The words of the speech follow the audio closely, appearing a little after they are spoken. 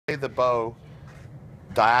the bow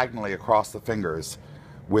diagonally across the fingers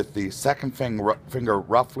with the second finger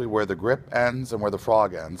roughly where the grip ends and where the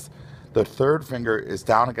frog ends. The third finger is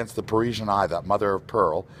down against the Parisian eye, that mother of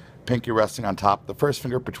pearl, pinky resting on top, the first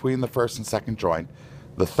finger between the first and second joint,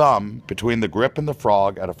 the thumb between the grip and the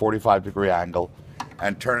frog at a 45-degree angle,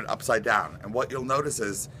 and turn it upside down. And what you'll notice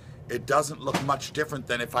is it doesn't look much different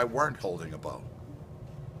than if I weren't holding a bow.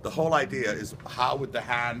 The whole idea is, how would the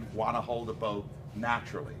hand want to hold a bow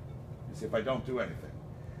naturally? You see, if I don't do anything.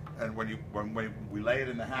 And when we lay it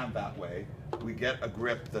in the hand that way, we get a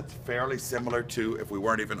grip that's fairly similar to if we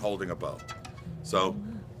weren't even holding a bow. So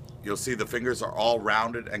you'll see the fingers are all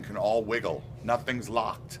rounded and can all wiggle. Nothing's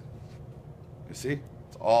locked. You see?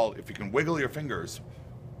 It's all, if you can wiggle your fingers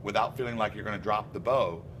without feeling like you're going to drop the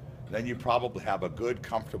bow, then you probably have a good,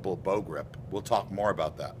 comfortable bow grip. We'll talk more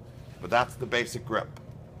about that. But that's the basic grip.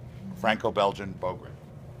 Franco-Belgian bow grip.